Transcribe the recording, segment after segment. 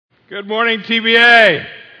Good morning, TBA.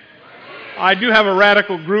 I do have a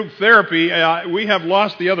radical group therapy. We have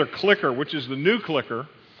lost the other clicker, which is the new clicker.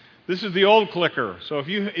 This is the old clicker. So if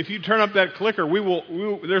you turn up that clicker,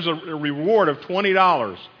 there's a reward of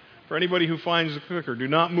 $20 for anybody who finds the clicker. Do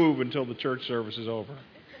not move until the church service is over.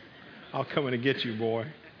 I'll come in and get you, boy.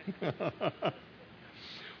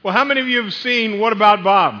 Well, how many of you have seen What About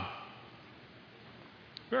Bob?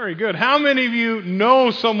 Very good. How many of you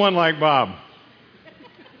know someone like Bob?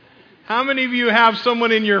 How many of you have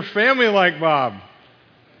someone in your family like Bob?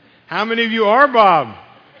 How many of you are Bob?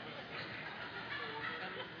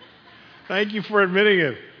 Thank you for admitting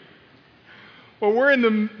it. Well, we're in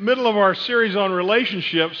the middle of our series on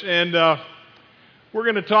relationships, and we're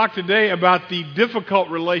going to talk today about the difficult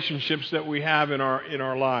relationships that we have in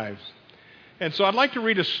our lives. And so I'd like to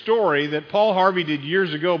read a story that Paul Harvey did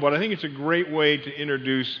years ago, but I think it's a great way to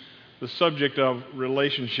introduce the subject of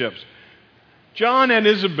relationships. John and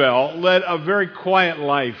Isabel led a very quiet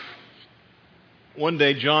life. One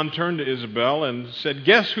day, John turned to Isabel and said,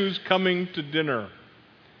 "Guess who's coming to dinner?"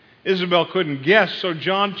 Isabel couldn't guess, so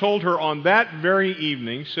John told her on that very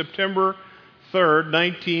evening, September 3rd,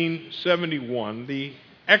 1971, the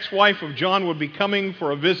ex-wife of John would be coming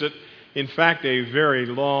for a visit, in fact, a very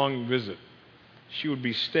long visit. She would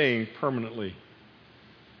be staying permanently.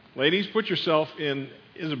 Ladies, put yourself in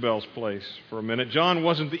Isabel's place for a minute. John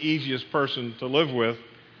wasn't the easiest person to live with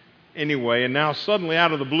anyway, and now suddenly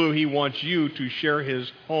out of the blue he wants you to share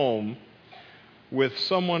his home with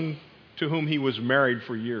someone to whom he was married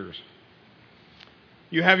for years.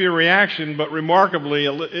 You have your reaction, but remarkably,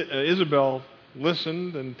 Isabel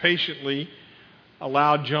listened and patiently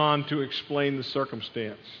allowed John to explain the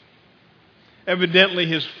circumstance. Evidently,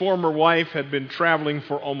 his former wife had been traveling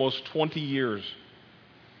for almost 20 years.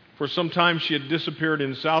 For some time, she had disappeared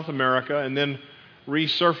in South America and then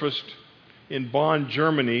resurfaced in Bonn,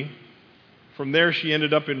 Germany. From there, she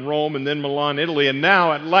ended up in Rome and then Milan, Italy. And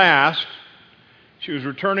now, at last, she was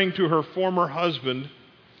returning to her former husband.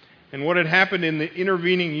 And what had happened in the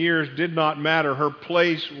intervening years did not matter. Her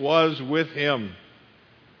place was with him.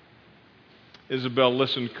 Isabel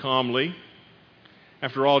listened calmly.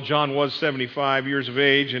 After all, John was 75 years of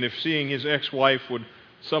age, and if seeing his ex-wife would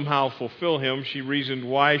somehow fulfill him, she reasoned,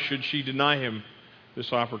 why should she deny him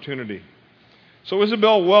this opportunity? So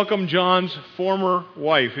Isabel welcomed John's former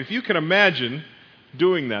wife. If you can imagine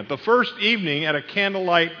doing that. The first evening at a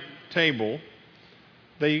candlelight table,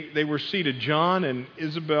 they were seated, John and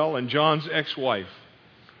Isabel and John's ex-wife,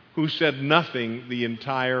 who said nothing the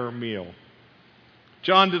entire meal.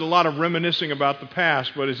 John did a lot of reminiscing about the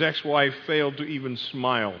past, but his ex-wife failed to even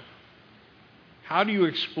smile. How do you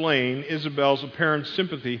explain Isabel's apparent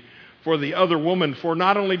sympathy for the other woman? For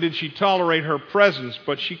not only did she tolerate her presence,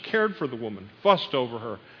 but she cared for the woman, fussed over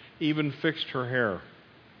her, even fixed her hair.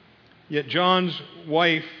 Yet John's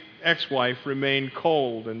ex-wife, remained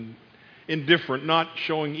cold and indifferent, not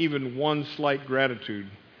showing even one slight gratitude.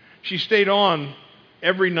 She stayed on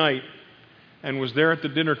every night and was there at the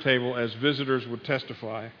dinner table as visitors would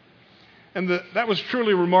testify. And that was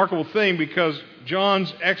truly a remarkable thing because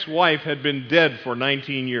John's ex-wife had been dead for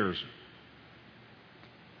 19 years.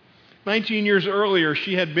 19 years earlier,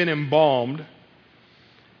 she had been embalmed.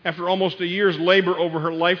 After almost a year's labor over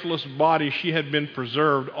her lifeless body, she had been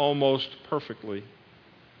preserved almost perfectly.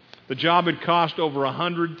 The job had cost over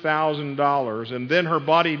 $100,000, and then her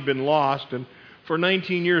body had been lost, and for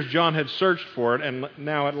 19 years John had searched for it, and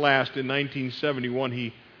now at last, in 1971,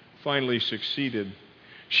 he finally succeeded.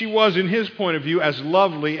 She was, in his point of view, as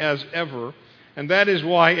lovely as ever, and that is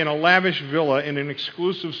why in a lavish villa in an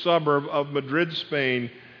exclusive suburb of Madrid, Spain,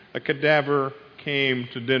 a cadaver came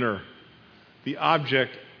to dinner, the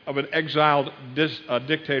object of an exiled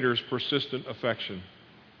dictator's persistent affection.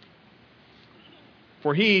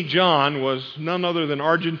 For he, John, was none other than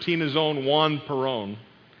Argentina's own Juan Perón,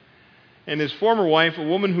 and his former wife, a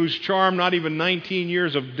woman whose charm not even 19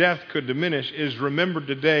 years of death could diminish, is remembered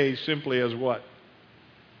today simply as what?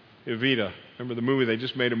 Evita. Remember the movie? They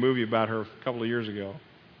just made a movie about her a couple of years ago.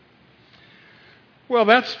 Well,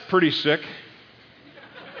 that's pretty sick.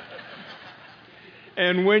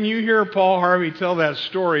 And when you hear Paul Harvey tell that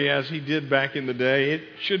story as he did back in the day, it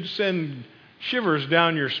should send shivers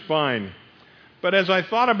down your spine. But as I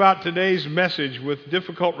thought about today's message with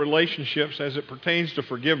difficult relationships as it pertains to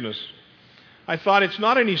forgiveness, I thought it's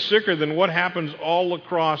not any sicker than what happens all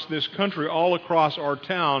across this country, all across our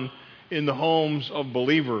town, in the homes of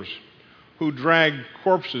believers who drag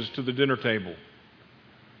corpses to the dinner table.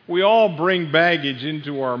 We all bring baggage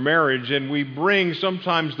into our marriage, and we bring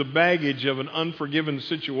sometimes the baggage of an unforgiven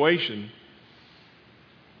situation.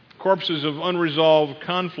 corpses of unresolved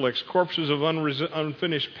conflicts, corpses of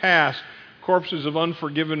unfinished past, corpses of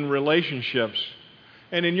unforgiven relationships.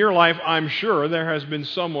 And in your life, I'm sure there has been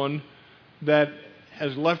someone that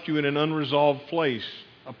has left you in an unresolved place.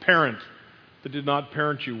 A parent that did not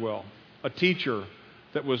parent you well. A teacher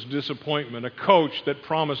that was disappointment. A coach that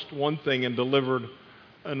promised one thing and delivered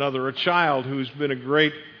another. A child who's been a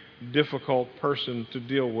great, difficult person to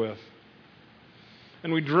deal with.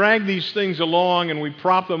 And we drag these things along and we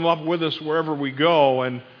prop them up with us wherever we go,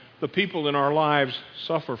 and the people in our lives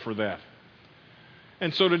suffer for that.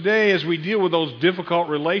 And so today, as we deal with those difficult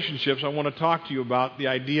relationships, I want to talk to you about the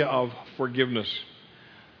idea of forgiveness.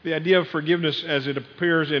 The idea of forgiveness as it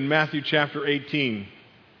appears in Matthew chapter 18.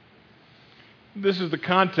 This is the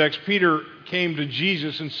context. Peter came to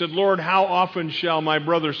Jesus and said, "Lord, how often shall my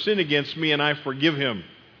brother sin against me and I forgive him?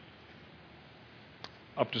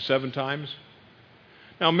 Up to 7 times?"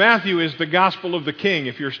 Now, Matthew is the gospel of the king.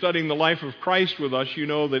 If you're studying the life of Christ with us, you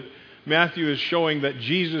know that Matthew is showing that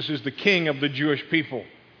Jesus is the king of the Jewish people.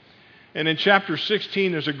 And in chapter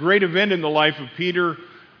 16, there's a great event in the life of Peter.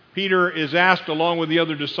 Peter is asked, along with the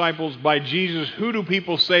other disciples, by Jesus, "Who do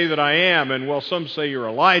people say that I am?" And well, some say you're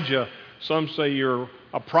Elijah, some say you're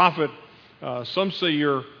a prophet, some say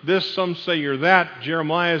you're this, some say you're that.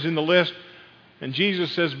 Jeremiah is in the list. And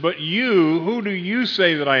Jesus says, "But you, who do you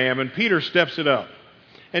say that I am?" And Peter steps it up.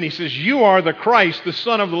 And he says, "You are the Christ, the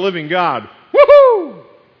Son of the living God." Woohoo!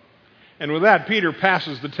 And with that, Peter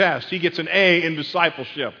passes the test. He gets an A in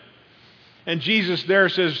discipleship. And Jesus there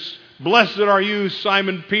says, "Blessed are you,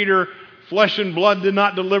 Simon Peter. Flesh and blood did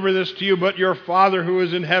not deliver this to you, but your Father who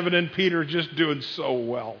is in heaven." And Peter just doing so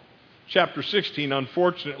well. Chapter 16,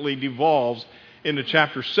 unfortunately, devolves into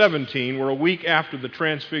chapter 17, where a week after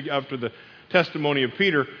the testimony of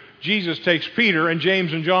Peter, Jesus takes Peter and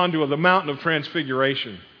James and John to the mountain of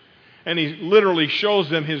transfiguration. And he literally shows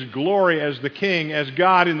them his glory as the king, as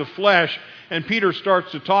God in the flesh. And Peter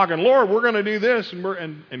starts to talk, and "Lord, we're going to do this."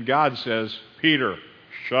 And God says, "Peter,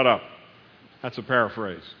 shut up." That's a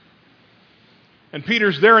paraphrase. And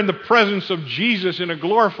Peter's there in the presence of Jesus in a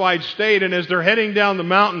glorified state. And as they're heading down the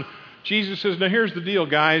mountain, Jesus says, "Now here's the deal,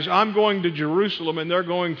 guys. I'm going to Jerusalem, and they're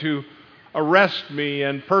going to arrest me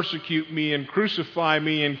and persecute me and crucify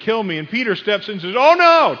me and kill me." And Peter steps in and says, "Oh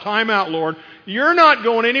no, time out, Lord. You're not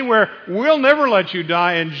going anywhere. We'll never let you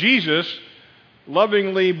die." And Jesus,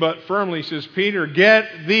 lovingly but firmly, says, "Peter,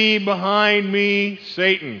 get thee behind me,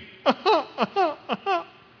 Satan."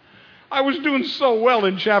 I was doing so well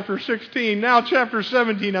in chapter 16. Now chapter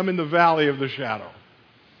 17, I'm in the valley of the shadow.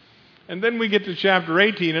 And then we get to chapter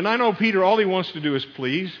 18, and I know Peter, all he wants to do is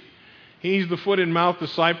please. He's the foot and mouth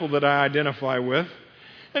disciple that I identify with.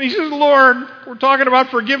 And he says, "Lord, we're talking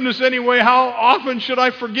about forgiveness anyway. How often should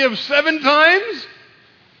I forgive? 7 times?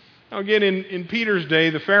 Now again, in Peter's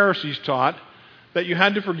day, the Pharisees taught that you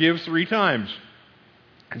had to forgive 3 times.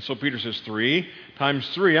 And so Peter says, 3 times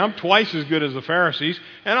 3. I'm twice as good as the Pharisees,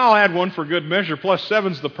 and I'll add 1 for good measure. Plus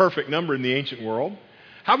 7's the perfect number in the ancient world.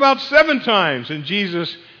 How about 7 times? And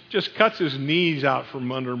Jesus just cuts his knees out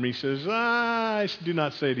from under him. He says, "I do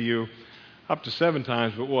not say to you up to 7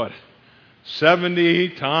 times, but what? 70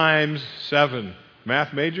 times 7.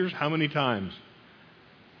 Math majors, how many times?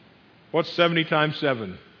 What's 70 times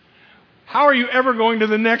 7? How are you ever going to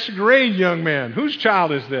the next grade, young man? Whose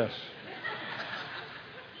child is this?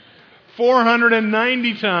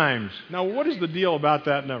 490 times. Now, what is the deal about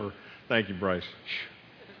that number? Thank you, Bryce.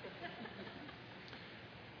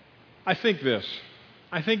 I think this.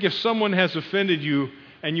 I think if someone has offended you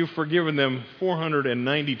and you've forgiven them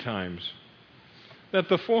 490 times, that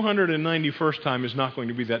the 491st time is not going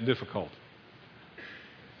to be that difficult.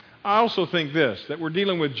 I also think this, that we're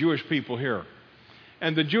dealing with Jewish people here.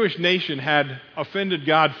 And the Jewish nation had offended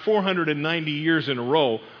God 490 years in a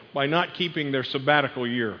row by not keeping their sabbatical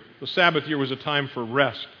year. The Sabbath year was a time for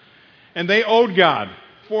rest. And they owed God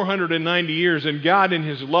 490 years, and God in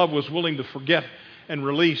His love was willing to forget and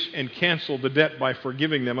release and cancel the debt by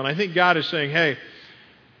forgiving them. And I think God is saying, hey,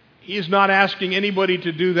 He is not asking anybody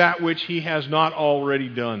to do that which He has not already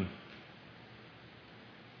done.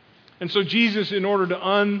 And so Jesus, in order to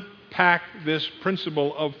unpack this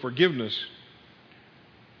principle of forgiveness,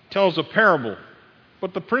 tells a parable.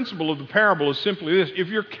 But the principle of the parable is simply this. If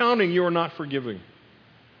you're counting, you are not forgiving.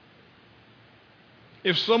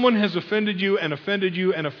 If someone has offended you and offended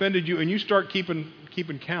you and offended you, and you start keeping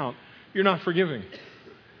count, you're not forgiving.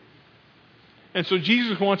 And so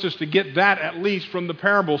Jesus wants us to get that at least from the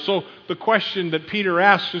parable. So the question that Peter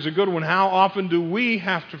asks is a good one. How often do we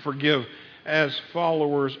have to forgive as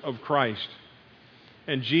followers of Christ?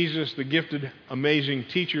 And Jesus, the gifted, amazing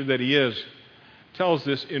teacher that He is, tells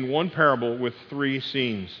this in one parable with 3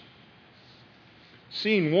 scenes.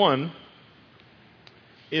 Scene one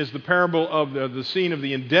is the parable of the scene of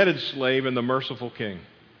the indebted slave and the merciful king.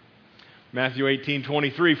 Matthew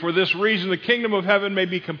 18:23, "For this reason the kingdom of heaven may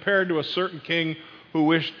be compared to a certain king who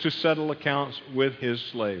wished to settle accounts with his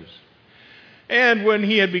slaves. And when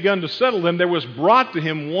he had begun to settle them, there was brought to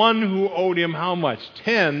him one who owed him how much?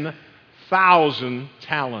 10,000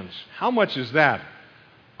 talents. How much is that?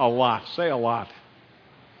 A lot. Say a lot.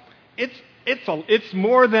 It's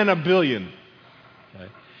more than $1 billion. Okay.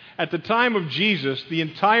 At the time of Jesus, the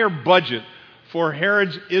entire budget for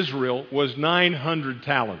Herod's Israel was 900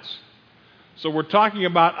 talents. So we're talking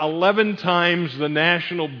about 11 times the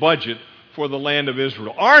national budget for the land of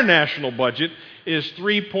Israel. Our national budget is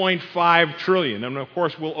 $3.5 trillion. And of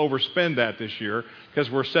course, we'll overspend that this year because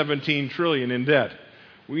we're $17 trillion in debt.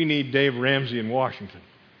 We need Dave Ramsey in Washington.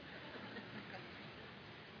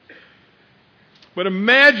 But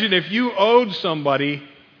imagine if you owed somebody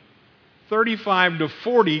 $35 to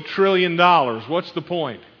 $40 trillion. What's the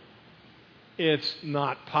point? It's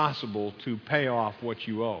not possible to pay off what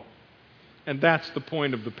you owe. And that's the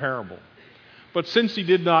point of the parable. But since he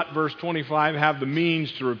did not, verse 25, have the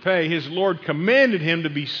means to repay, his Lord commanded him to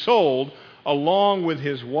be sold along with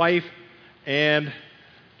his wife and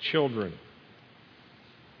children.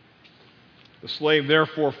 The slave,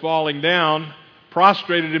 therefore, falling down,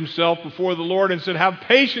 prostrated himself before the Lord and said, "Have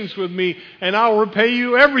patience with me, and I'll repay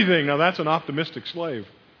you everything." Now, that's an optimistic slave.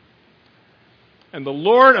 And the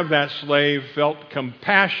Lord of that slave felt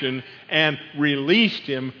compassion and released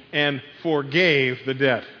him and forgave the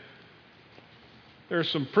debt. There are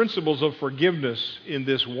some principles of forgiveness in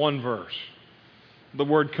this one verse. The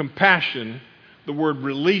word compassion, the word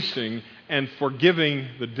releasing, and forgiving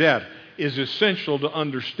the debt is essential to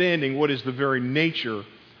understanding what is the very nature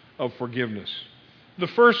of forgiveness. The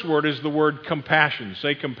first word is the word compassion.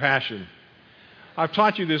 Say compassion. I've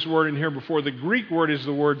taught you this word in here before. The Greek word is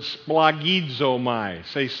the word splagizomai.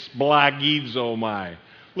 Say splagizomai.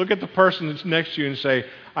 Look at the person that's next to you and say,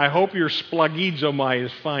 "I hope your splagizomai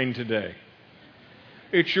is fine today."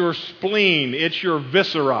 It's your spleen. It's your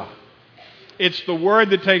viscera. It's the word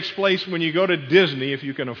that takes place when you go to Disney, if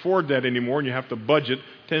you can afford that anymore, and you have to budget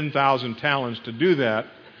 10,000 talents to do that.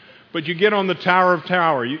 But you get on the Tower of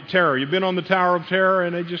Terror. You've been on the Tower of Terror,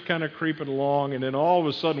 and they just kind of creep it along, and then all of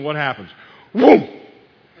a sudden, what happens? Whoom!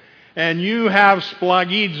 And you have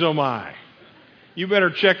splagizomai. You better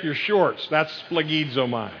check your shorts. That's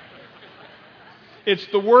splagizomai. It's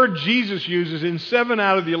the word Jesus uses in 7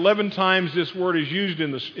 out of the 11 times this word is used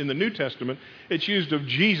in the New Testament. It's used of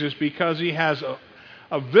Jesus because he has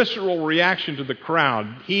a visceral reaction to the crowd.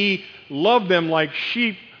 He loved them like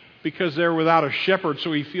sheep because they're without a shepherd,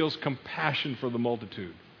 so he feels compassion for the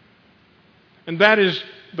multitude. And that is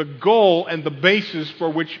the goal and the basis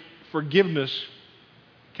for which forgiveness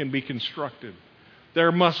can be constructed.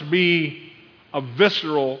 There must be a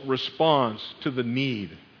visceral response to the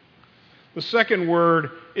need. The second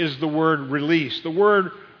word is the word release. The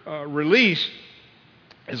word release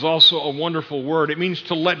is also a wonderful word. It means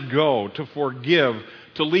to let go, to forgive,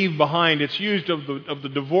 to leave behind. It's used of the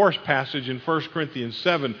divorce passage in 1 Corinthians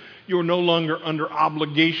 7. You are no longer under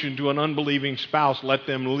obligation to an unbelieving spouse. Let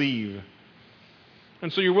them leave.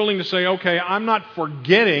 And so you're willing to say, okay, I'm not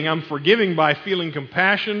forgetting. I'm forgiving by feeling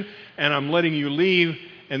compassion, and I'm letting you leave.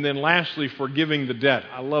 And then lastly, forgiving the debt.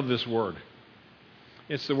 I love this word.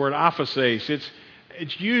 It's the word aphases.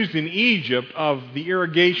 It's used in Egypt of the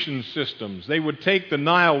irrigation systems. They would take the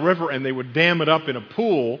Nile River and they would dam it up in a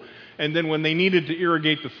pool, and then when they needed to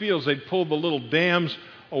irrigate the fields, they'd pull the little dams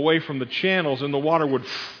away from the channels and the water would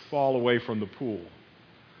fall away from the pool.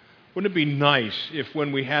 Wouldn't it be nice if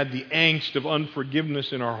when we had the angst of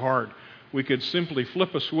unforgiveness in our heart, we could simply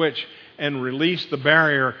flip a switch and release the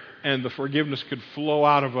barrier and the forgiveness could flow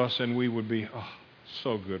out of us and we would be,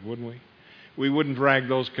 so good, wouldn't we? We wouldn't drag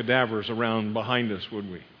those cadavers around behind us, would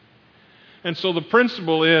we? And so the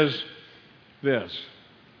principle is this.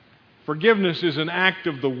 Forgiveness is an act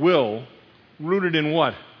of the will rooted in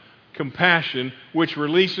what? Compassion, which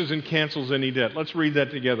releases and cancels any debt. Let's read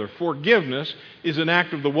that together. Forgiveness is an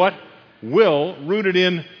act of the what? Will, rooted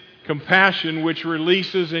in compassion, which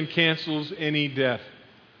releases and cancels any debt.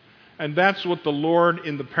 And that's what the Lord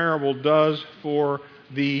in the parable does for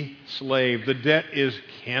the slave. The debt is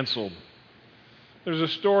canceled. There's a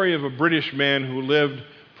story of a British man who lived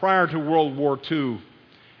prior to World War II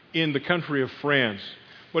in the country of France.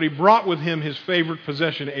 But he brought with him his favorite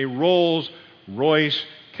possession, a Rolls-Royce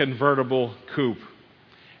convertible coupe.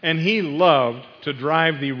 And he loved to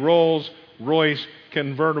drive the Rolls-Royce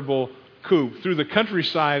convertible coupe through the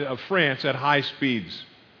countryside of France at high speeds.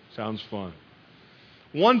 Sounds fun.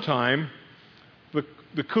 One time,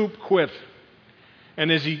 the coupe quit.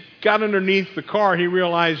 And as he got underneath the car, he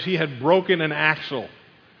realized he had broken an axle.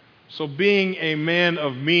 So being a man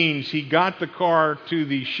of means, he got the car to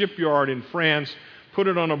the shipyard in France, put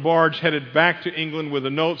it on a barge, headed back to England with a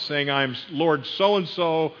note saying, "I'm Lord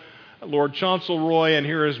so-and-so, Lord Chauncellroy, and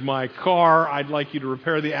here is my car. I'd like you to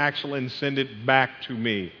repair the axle and send it back to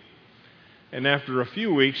me." And after a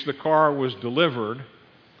few weeks, the car was delivered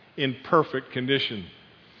in perfect condition.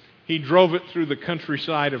 He drove it through the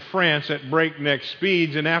countryside of France at breakneck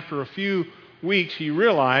speeds, and after a few weeks, he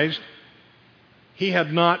realized he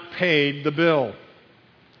had not paid the bill.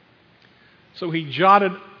 So he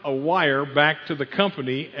jotted a wire back to the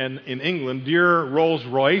company and in England, "Dear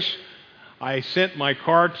Rolls-Royce, I sent my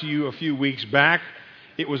car to you a few weeks back.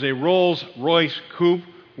 It was a Rolls-Royce coupe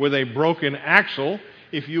with a broken axle.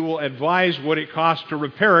 If you will advise what it costs to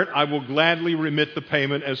repair it, I will gladly remit the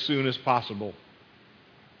payment as soon as possible."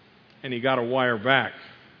 And he got a wire back.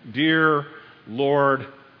 "Dear Lord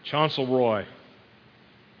Chauncellroy,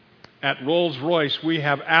 at Rolls-Royce, we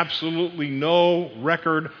have absolutely no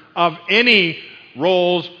record of any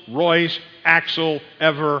Rolls-Royce axle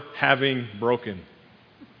ever having broken."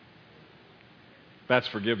 That's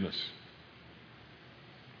forgiveness.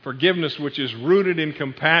 Forgiveness which is rooted in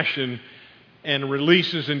compassion and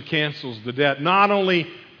releases and cancels the debt. Not only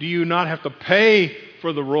do you not have to pay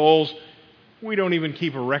for the Rolls, we don't even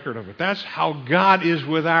keep a record of it. That's how God is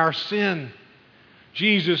with our sin.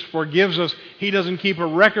 Jesus forgives us. He doesn't keep a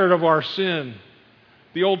record of our sin.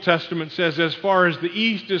 The Old Testament says, as far as the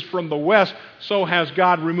east is from the west, so has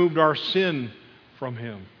God removed our sin from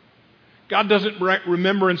him. God doesn't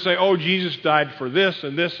remember and say, "Oh, Jesus died for this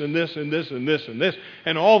and this and this and this and this and this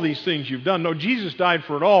and all these things you've done." No, Jesus died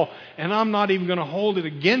for it all, and I'm not even going to hold it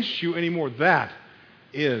against you anymore. That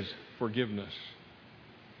is forgiveness.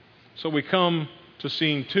 So we come to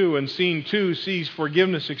scene 2, and scene 2 sees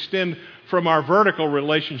forgiveness extend from our vertical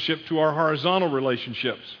relationship to our horizontal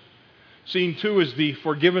relationships. Scene 2 is the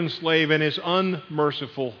forgiven slave and his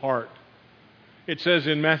unmerciful heart. It says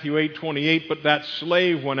in Matthew 8:28, "But that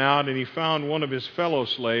slave went out and he found one of his fellow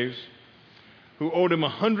slaves who owed him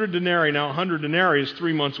 100 denarii. Now 100 denarii is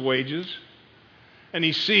 3 months' wages. And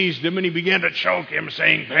he seized him and he began to choke him,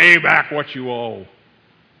 saying, 'Pay back what you owe.'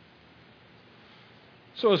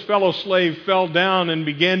 So his fellow slave fell down and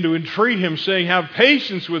began to entreat him, saying, 'Have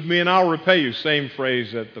patience with me and I'll repay you.'" Same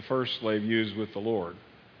phrase that the first slave used with the Lord.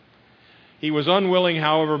 He was unwilling,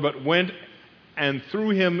 however, but went and threw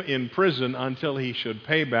him in prison until he should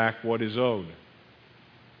pay back what is owed.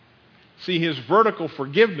 See, his vertical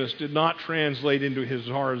forgiveness did not translate into his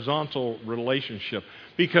horizontal relationship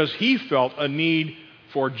because he felt a need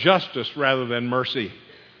for justice rather than mercy.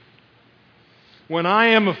 When I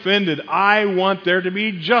am offended, I want there to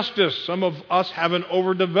be justice. Some of us have an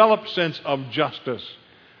overdeveloped sense of justice.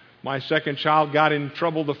 My second child got in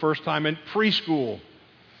trouble the first time in preschool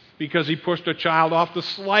because he pushed a child off the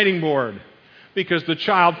sliding board. Because the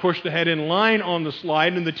child pushed ahead in line on the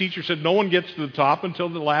slide, and the teacher said no one gets to the top until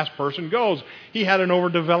the last person goes. He had an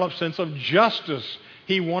overdeveloped sense of justice.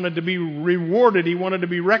 He wanted to be rewarded. He wanted to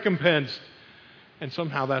be recompensed. And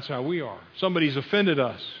somehow that's how we are. Somebody's offended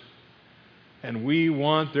us, and we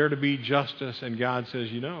want there to be justice, and God says,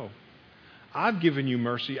 I've given you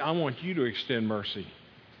mercy. I want you to extend mercy.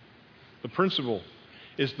 The principle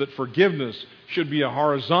is that forgiveness should be a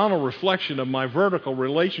horizontal reflection of my vertical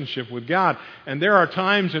relationship with God. And there are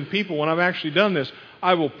times and people when I've actually done this,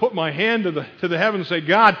 I will put my hand to the heavens and say,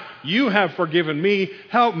 "God, you have forgiven me.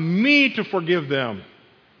 Help me to forgive them."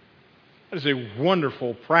 That is a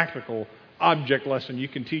wonderful, practical object lesson. You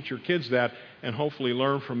can teach your kids that and hopefully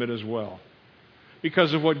learn from it as well.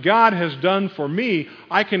 Because of what God has done for me,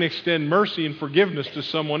 I can extend mercy and forgiveness to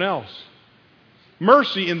someone else.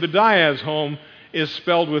 Mercy in the Diaz home is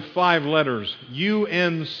spelled with 5 letters,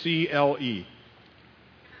 U-N-C-L-E.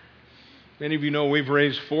 Many of you know we've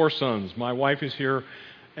raised 4 sons. My wife is here,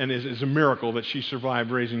 and it's a miracle that she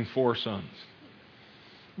survived raising 4 sons.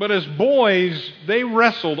 But as boys, they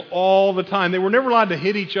wrestled all the time. They were never allowed to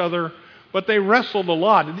hit each other, but they wrestled a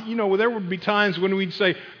lot. There would be times when we'd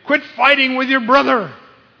say, "Quit fighting with your brother."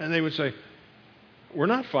 And they would say, "We're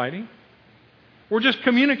not fighting. We're just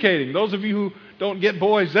communicating." Those of you who don't get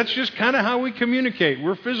boys, that's just kind of how we communicate.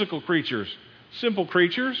 We're physical creatures, simple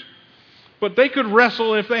creatures. But they could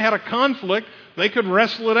wrestle, and if they had a conflict, they could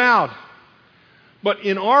wrestle it out. But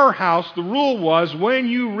in our house, the rule was when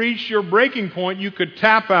you reached your breaking point, you could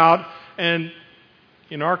tap out, and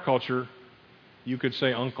in our culture, you could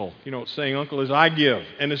say uncle. What saying uncle is, "I give."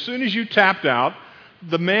 And as soon as you tapped out,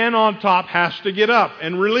 the man on top has to get up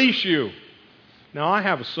and release you. Now, I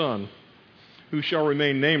have a son who shall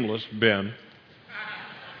remain nameless, Ben.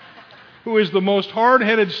 who is the most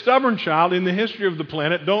hard-headed, stubborn child in the history of the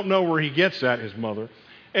planet. Don't know where he gets that, his mother.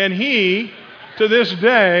 And he, to this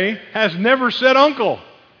day, has never said uncle.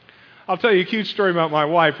 I'll tell you a cute story about my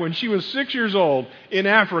wife. When she was 6 years old in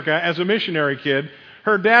Africa as a missionary kid,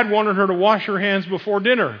 her dad wanted her to wash her hands before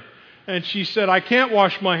dinner. And she said, I can't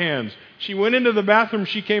wash my hands. She went into the bathroom.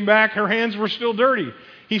 She came back. Her hands were still dirty.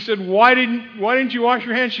 He said, why didn't you wash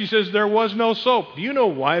your hands? She says, there was no soap. Do you know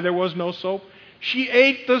why there was no soap? She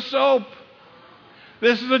ate the soap.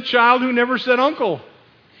 This is a child who never said uncle.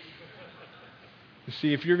 You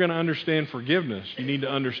see, if you're going to understand forgiveness, you need to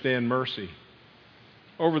understand mercy.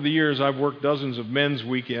 Over the years, I've worked dozens of men's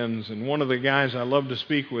weekends, and one of the guys I love to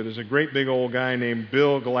speak with is a great big old guy named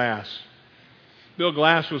Bill Glass. Bill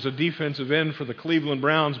Glass was a defensive end for the Cleveland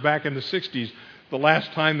Browns back in the 60s, the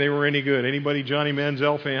last time they were any good. Anybody Johnny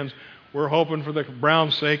Manziel fans, we're hoping for the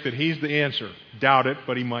Browns' sake that he's the answer. Doubt it,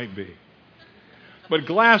 but he might be. But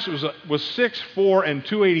Glass was 6'4" and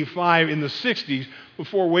 285 in the 60s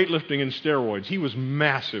before weightlifting and steroids. He was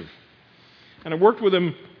massive. And I worked with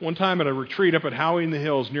him one time at a retreat up at Howey in the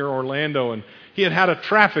Hills near Orlando, and he had a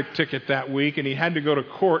traffic ticket that week, and he had to go to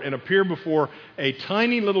court and appear before a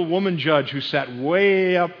tiny little woman judge who sat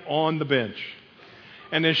way up on the bench.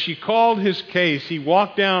 And as she called his case, he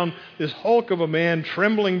walked down, this hulk of a man,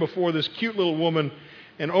 trembling before this cute little woman,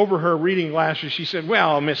 and over her reading glasses, she said,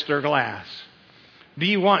 well, Mr. Glass, do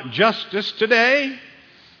you want justice today?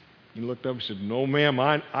 He looked up and said, no, ma'am,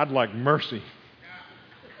 I'd like mercy.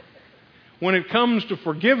 When it comes to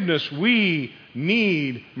forgiveness, we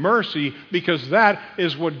need mercy because that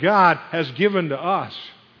is what God has given to us.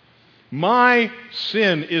 My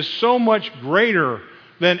sin is so much greater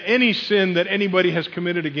than any sin that anybody has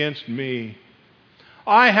committed against me.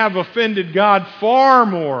 I have offended God far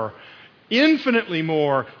more, infinitely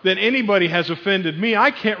more, than anybody has offended me. I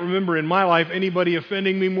can't remember in my life anybody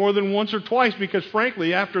offending me more than once or twice because,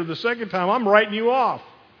 frankly, after the second time, I'm writing you off.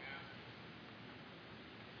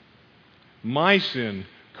 My sin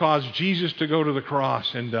caused Jesus to go to the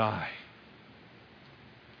cross and die.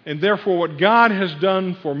 And therefore, what God has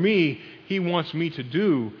done for me, He wants me to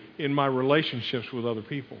do in my relationships with other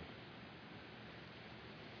people.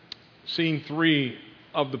 Scene 3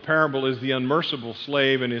 of the parable is the unmerciful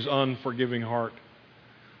slave and his unforgiving heart.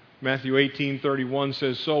 Matthew 18:31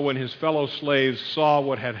 says, so when his fellow slaves saw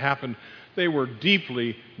what had happened, they were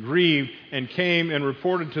deeply grieved and came and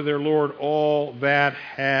reported to their Lord all that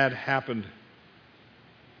had happened.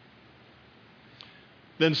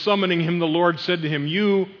 Then summoning him, the Lord said to him,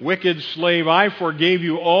 you wicked slave, I forgave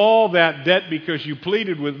you all that debt because you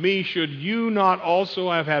pleaded with me. Should you not also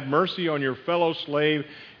have had mercy on your fellow slave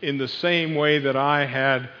in the same way that I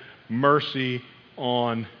had mercy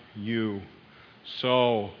on you?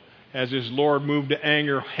 So, as his Lord moved to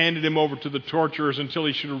anger, handed him over to the torturers until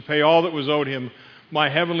he should repay all that was owed him, my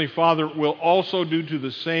heavenly Father will also do to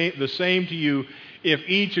the same to you if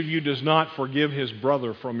each of you does not forgive his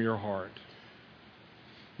brother from your heart.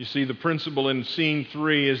 You see, the principle in scene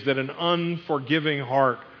 3 is that an unforgiving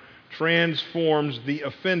heart transforms the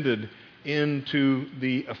offended into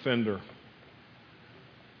the offender.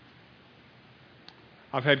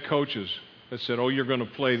 I've had coaches that said, oh, you're going to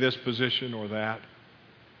play this position or that.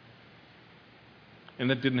 And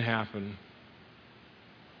that didn't happen.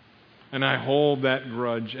 And I hold that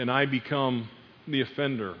grudge, and I become the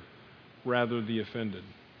offender rather than the offended.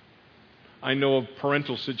 I know of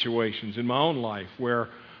parental situations in my own life where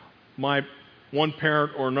my one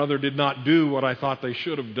parent or another did not do what I thought they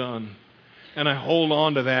should have done. And I hold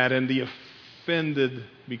on to that, and the offended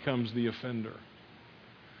becomes the offender.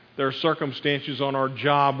 There are circumstances on our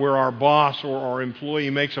job where our boss or our employee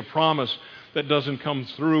makes a promise that doesn't come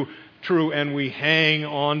through true, and we hang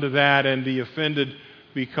on to that, and the offended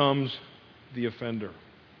becomes the offender.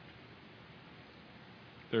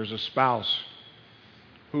 There's a spouse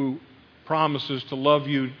who promises to love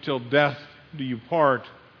you till death do you part,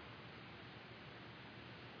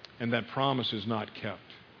 and that promise is not kept.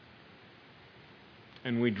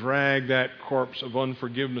 And we drag that corpse of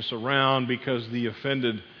unforgiveness around because the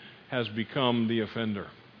offended has become the offender.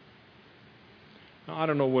 Now, I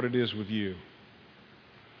don't know what it is with you,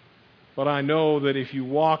 but I know that if you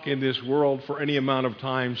walk in this world for any amount of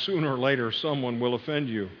time, sooner or later someone will offend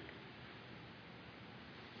you.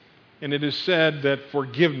 And it is said that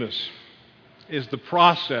forgiveness is the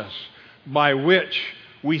process by which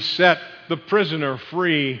we set the prisoner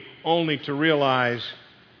free, only to realize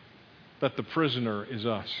that the prisoner is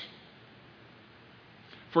us.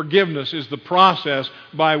 Forgiveness is the process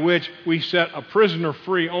by which we set a prisoner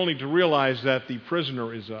free, only to realize that the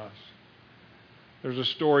prisoner is us. There's a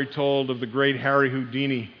story told of the great Harry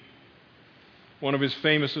Houdini. One of his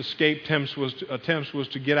famous escape attempts was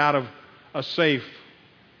to get out of a safe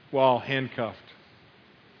while handcuffed.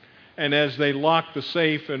 And as they locked the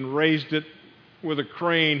safe and raised it with a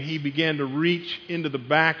crane, he began to reach into the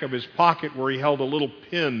back of his pocket where he held a little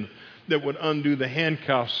pin that would undo the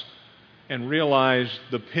handcuffs, and realized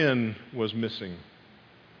the pin was missing.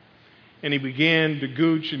 And he began to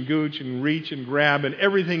gooch and reach and grab, and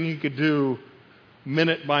everything he could do,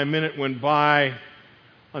 minute by minute, went by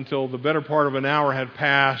until the better part of an hour had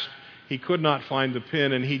passed. He could not find the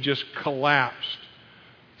pin, and he just collapsed,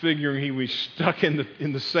 figuring he was stuck in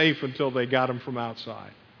the safe until they got him from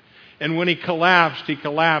outside. And when he collapsed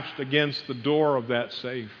against the door of that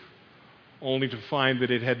safe, only to find that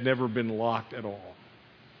it had never been locked at all.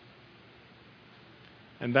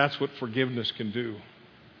 And that's what forgiveness can do.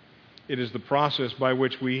 It is the process by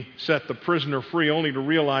which we set the prisoner free, only to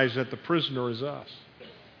realize that the prisoner is us.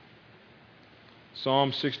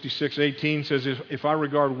 Psalm 66:18 says, if I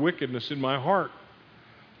regard wickedness in my heart,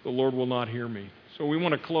 the Lord will not hear me. So we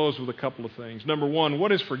want to close with a couple of things. Number one,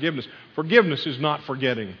 what is forgiveness? Forgiveness is not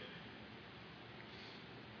forgetting.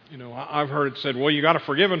 You know, I've heard it said, well, you got to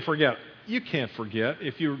forgive and forget. You can't forget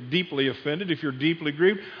if you're deeply offended, if you're deeply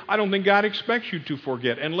grieved. I don't think God expects you to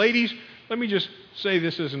forget. And ladies, let me just say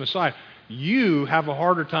this as an aside. You have a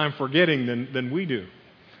harder time forgetting than we do.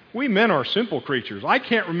 We men are simple creatures. I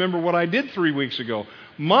can't remember what I did 3 weeks ago.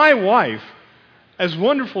 My wife, as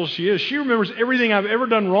wonderful as she is, she remembers everything I've ever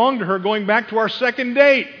done wrong to her going back to our second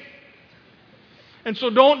date. And so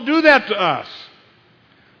don't do that to us.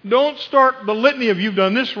 Don't start the litany of you've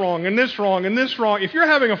done this wrong and this wrong and this wrong. If you're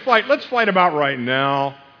having a fight, let's fight about right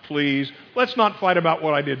now, please. Let's not fight about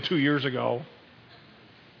what I did 2 years ago.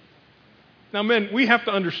 Now, men, we have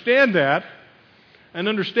to understand that, and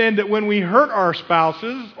understand that when we hurt our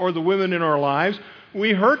spouses or the women in our lives,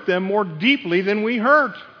 we hurt them more deeply than we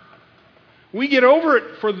hurt. We get over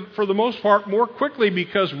it for the most part more quickly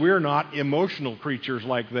because we're not emotional creatures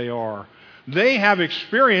like they are. They have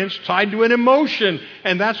experience tied to an emotion,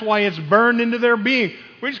 and that's why it's burned into their being.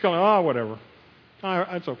 We just go, oh, whatever.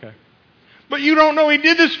 It's okay. But you don't know he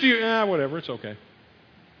did this to you. Whatever, it's okay.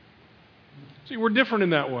 See, we're different in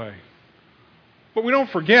that way. But we don't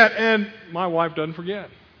forget, and my wife doesn't forget.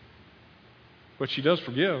 But she does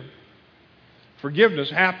forgive. Forgiveness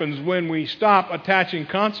happens when we stop attaching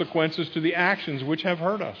consequences to the actions which have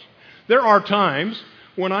hurt us. There are times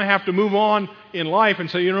when I have to move on in life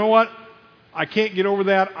and say, you know what? I can't get over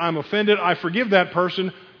that. I'm offended. I forgive that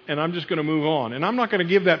person, and I'm just going to move on. And I'm not going to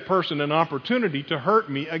give that person an opportunity to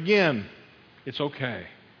hurt me again. It's okay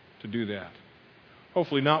to do that.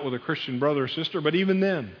 Hopefully not with a Christian brother or sister, but even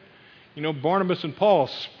then. You know, Barnabas and Paul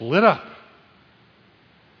split up.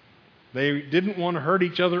 They didn't want to hurt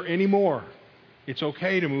each other anymore. It's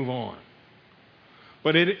okay to move on.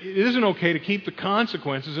 But it isn't okay to keep the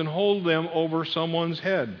consequences and hold them over someone's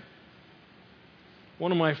head.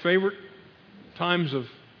 One of my favorite times of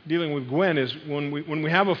dealing with Gwen is when we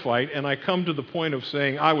have a fight and I come to the point of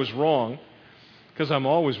saying I was wrong, because I'm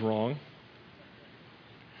always wrong.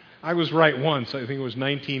 I was right once. I think it was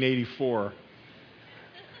 1984.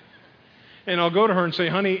 And I'll go to her and say,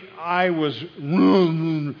 honey, I was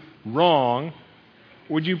wrong.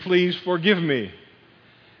 Would you please forgive me?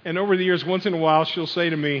 And over the years, once in a while, she'll say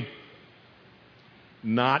to me,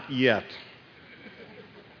 not yet.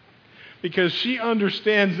 Because she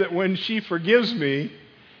understands that when she forgives me,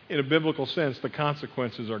 in a biblical sense, the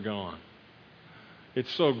consequences are gone.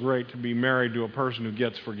 It's so great to be married to a person who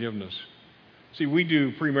gets forgiveness. See, we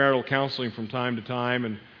do premarital counseling from time to time,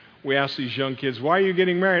 and we ask these young kids, why are you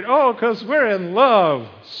getting married? Oh, because we're in love.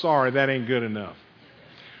 Sorry, that ain't good enough.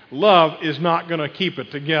 Love is not going to keep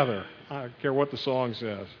it together. I don't care what the song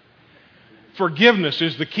says. Forgiveness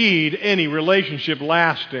is the key to any relationship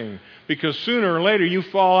lasting. Because sooner or later you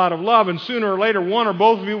fall out of love, and sooner or later one or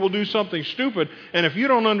both of you will do something stupid. And if you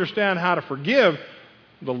don't understand how to forgive,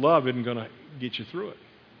 the love isn't going to get you through it.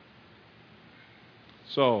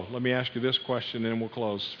 So, let me ask you this question and then we'll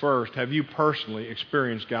close. First, have you personally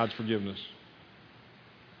experienced God's forgiveness?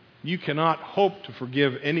 You cannot hope to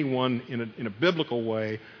forgive anyone in a biblical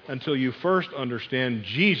way until you first understand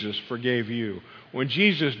Jesus forgave you. When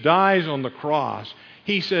Jesus dies on the cross,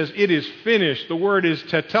 He says, it is finished. The word is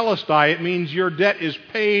tetelestai. It means your debt is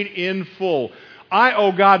paid in full. I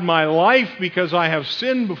owe God my life because I have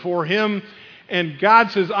sinned before Him. And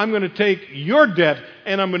God says, I'm going to take your debt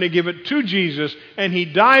and I'm going to give it to Jesus. And He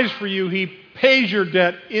dies for you. He pays your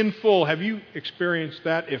debt in full. Have you experienced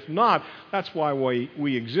that? If not, that's why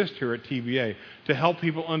we exist here at TBA, to help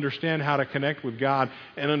people understand how to connect with God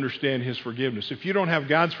and understand His forgiveness. If you don't have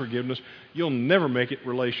God's forgiveness, you'll never make it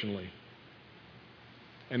relationally.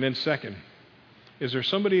 And then second, Is there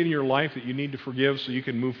somebody in your life that you need to forgive so you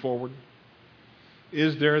can move forward?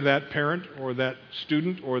 Is there that parent or that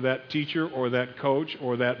student or that teacher or that coach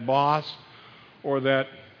or that boss or that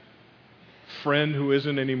friend who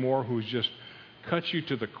isn't anymore, who's just cut you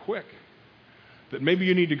to the quick, that maybe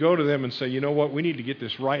you need to go to them and say, you know what, we need to get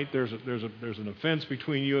this right. There's an offense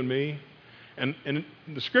between you and me. And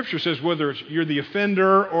the Scripture says whether you're the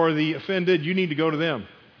offender or the offended, you need to go to them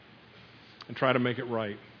and try to make it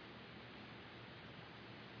right.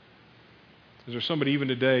 Is there somebody even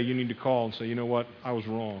today you need to call and say, you know what, I was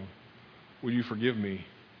wrong. Will you forgive me?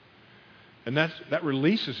 And that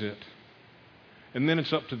releases it. And then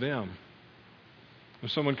it's up to them.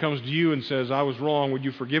 If someone comes to you and says, I was wrong, would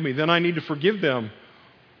you forgive me? Then I need to forgive them.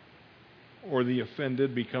 Or the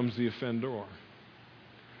offended becomes the offender.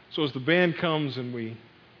 So as the band comes and we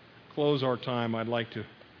close our time, I'd like to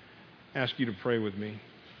ask you to pray with me.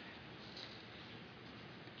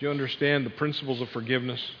 Do you understand the principles of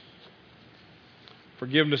forgiveness?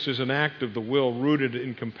 Forgiveness is an act of the will rooted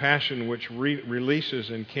in compassion which releases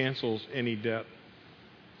and cancels any debt.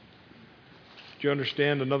 Do you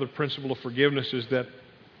understand another principle of forgiveness is that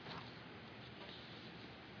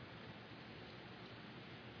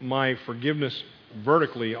my forgiveness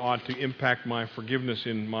vertically ought to impact my forgiveness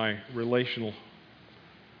in my relational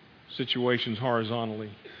situations horizontally?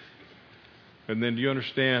 And then do you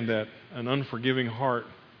understand that an unforgiving heart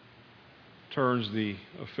turns the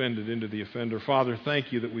offended into the offender? Father,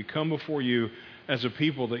 thank you that we come before you as a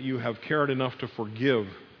people that you have cared enough to forgive.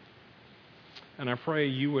 And I pray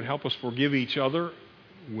you would help us forgive each other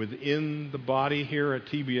within the body here at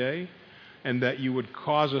TBA, and that you would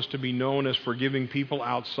cause us to be known as forgiving people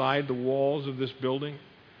outside the walls of this building,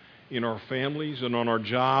 in our families and on our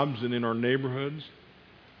jobs and in our neighborhoods,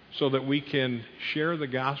 so that we can share the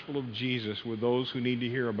gospel of Jesus with those who need to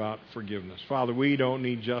hear about forgiveness. Father, we don't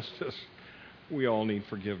need justice. We all need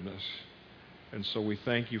forgiveness. And so we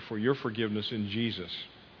thank you for your forgiveness in Jesus.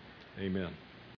 Amen.